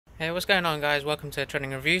Hey, what's going on guys? Welcome to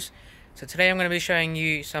Trending Reviews. So today I'm going to be showing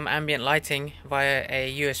you some ambient lighting via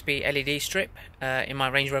a USB LED strip in my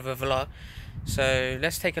Range Rover Velar. So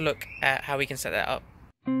let's take a look at how we can set that up.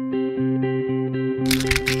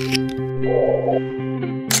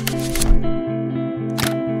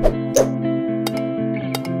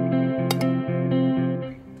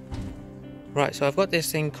 Right, so I've got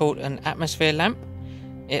this thing called an atmosphere lamp.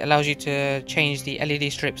 It allows you to change the LED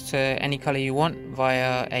strips to any color you want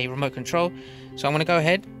via a remote control. So I'm going to go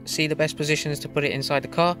ahead, see the best positions to put it inside the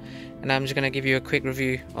car, and I'm just going to give you a quick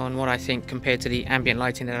review on what I think compared to the ambient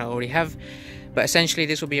lighting that I already have. But essentially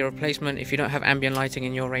this will be a replacement. If you don't have ambient lighting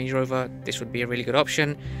in your Range Rover, this would be a really good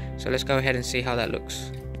option. So let's go ahead and see how that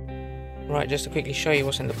looks. Right, just to quickly show you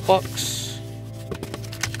what's in the box.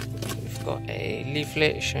 We've got a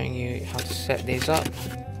leaflet showing you how to set these up.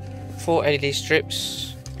 4 LED strips.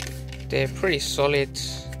 They're pretty solid.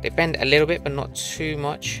 They bend a little bit but not too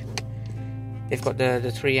much. They've got the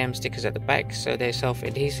 3M stickers at the back, so they're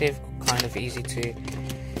self-adhesive, kind of easy to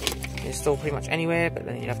install pretty much anywhere, but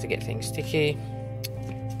then you have to get things sticky.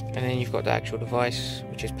 And then you've got the actual device,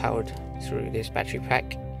 which is powered through this battery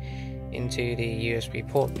pack into the USB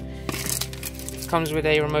port. It comes with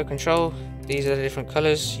a remote control. These are the different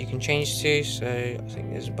colors you can change to, so I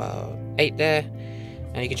think there's about 8 there,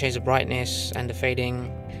 and you can change the brightness and the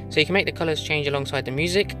fading. So you can make the colors change alongside the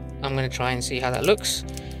music. I'm going to try and see how that looks.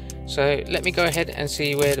 So let me go ahead and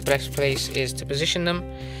see where the best place is to position them.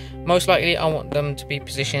 Most likely I want them to be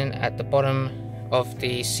positioned at the bottom of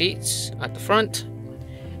the seats at the front,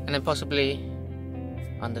 and then possibly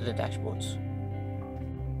under the dashboards.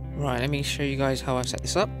 Right, let me show you guys how I've set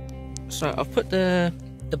this up. So I've put the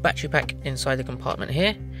battery pack inside the compartment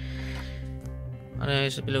here. I know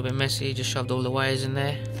it's a little bit messy, just shoved all the wires in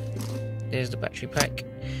there. There's the battery pack.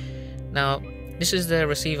 Now this is the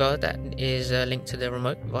receiver that is linked to the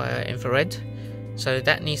remote via infrared, so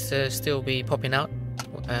that needs to still be popping out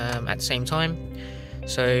at the same time.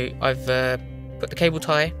 So I've put the cable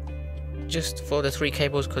tie just for the 3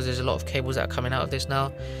 cables, because there's a lot of cables that are coming out of this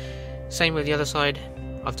now. Same with the other side,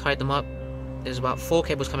 I've tied them up. There's about 4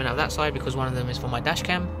 cables coming out of that side because one of them is for my dash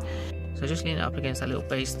cam. So just lean it up against that little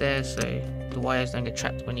base there so the wires don't get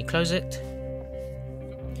trapped when you close it.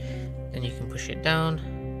 Then you can push it down,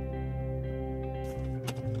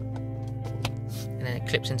 and then it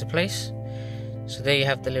clips into place. So there you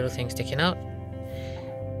have the little thing sticking out.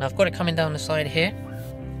 Now I've got it coming down the side here.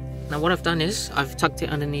 Now what I've done is I've tucked it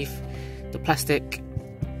underneath the plastic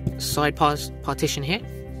side partition here.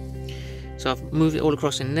 So I've moved it all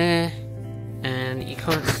across in there, and you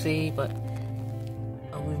can't see, but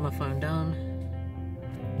I'll move my phone down.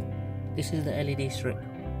 This is the LED strip.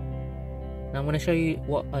 Now I'm going to show you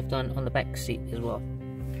what I've done on the back seat as well.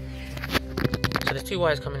 So there's 2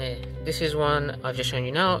 wires coming here. This is one I've just shown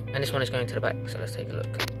you now, and this one is going to the back, so let's take a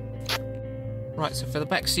look. Right, so for the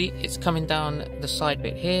back seat, it's coming down the side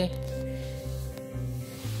bit here.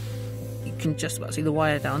 You can just about see the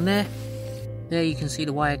wire down there. There you can see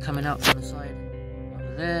the wire coming out from the side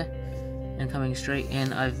over there and coming straight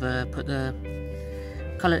in. I've put the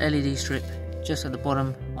coloured LED strip just at the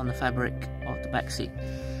bottom on the fabric of the back seat.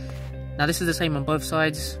 Now this is the same on both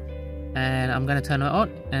sides, and I'm going to turn it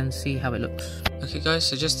on and see how it looks. Okay guys,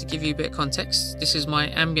 so just to give you a bit of context, this is my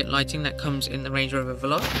ambient lighting that comes in the Range Rover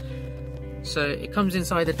Velar. So it comes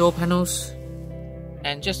inside the door panels,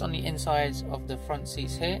 and just on the insides of the front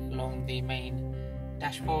seats here, along the main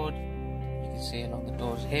dashboard. You can see along the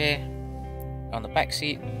doors here, on the back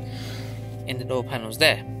seat, in the door panels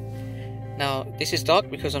there. Now this is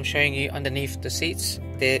dark because I'm showing you underneath the seats.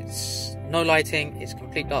 There's no lighting, it's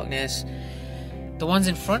complete darkness. The ones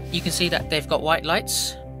in front, you can see that they've got white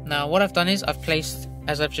lights. Now what I've done is I've placed,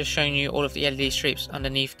 as I've just shown you, all of the LED strips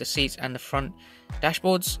underneath the seats and the front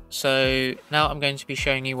dashboards. So now I'm going to be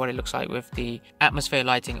showing you what it looks like with the atmosphere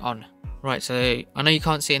lighting on. Right, so I know you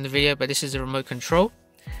can't see it in the video, but this is the remote control.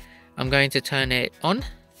 I'm going to turn it on,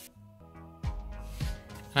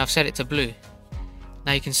 and I've set it to blue.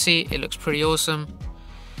 Now you can see it looks pretty awesome.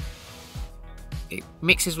 It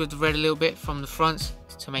mixes with the red a little bit from the front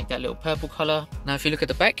to make that little purple color. Now if you look at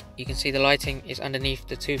the back, you can see the lighting is underneath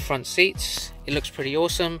the 2 front seats. It looks pretty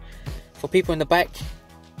awesome. For people in the back,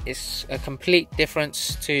 it's a complete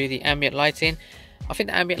difference to the ambient lighting. I think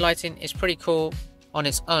the ambient lighting is pretty cool on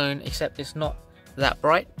its own, except it's not that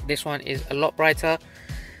bright. This one is a lot brighter.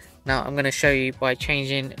 Now I'm going to show you by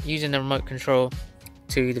using the remote control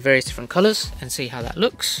to the various different colors and see how that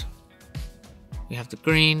looks. You have the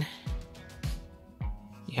green,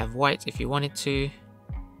 you have white if you wanted to,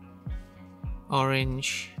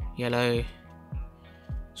 orange, yellow,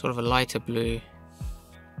 sort of a lighter blue,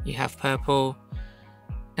 you have purple,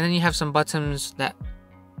 And then you have some buttons that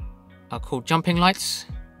are called jumping lights.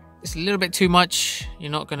 It's a little bit too much.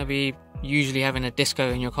 You're not going to be usually having a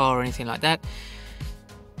disco in your car or anything like that.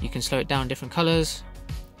 You can slow it down different colors.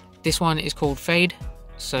 This one is called fade,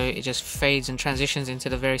 so it just fades and transitions into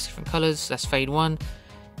the various different colors. That's fade 1.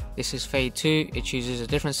 This is fade 2. It chooses a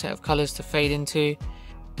different set of colors to fade into.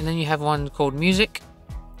 And then you have one called music.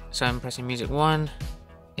 So I'm pressing music 1.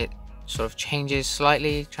 It sort of changes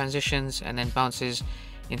slightly, transitions, and then bounces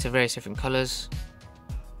into various different colors.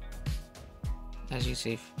 As you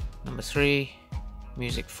see, number 3,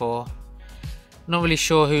 music 4. Not really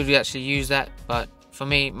sure who would actually use that, but for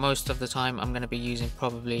me, most of the time I'm going to be using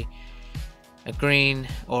probably a green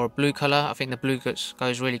or a blue color. I think the blue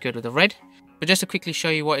goes really good with the red. But just to quickly show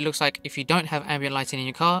you what it looks like if you don't have ambient lighting in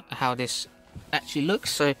your car, how this actually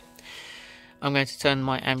looks. So I'm going to turn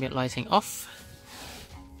my ambient lighting off,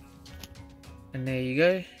 and there you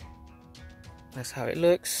go. That's how it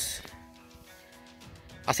looks.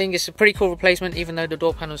 I think it's a pretty cool replacement. Even though the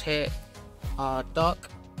door panels here are dark,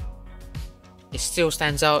 it still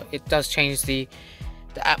stands out. It does change the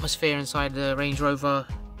atmosphere inside the Range Rover.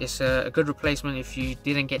 It's a good replacement if you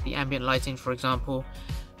didn't get the ambient lighting, for example.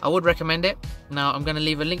 I would recommend it. Now I'm going to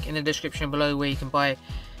leave a link in the description below where you can buy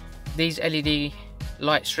these LED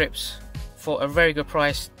light strips for a very good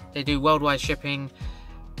price. They do worldwide shipping.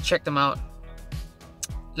 Check them out.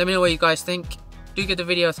 Let me know what you guys think. Do give the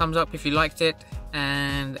video a thumbs up if you liked it,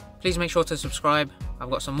 and please make sure to subscribe. I've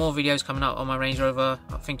got some more videos coming out on my Range Rover.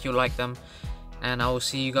 I think you'll like them, and I will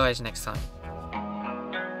see you guys next time.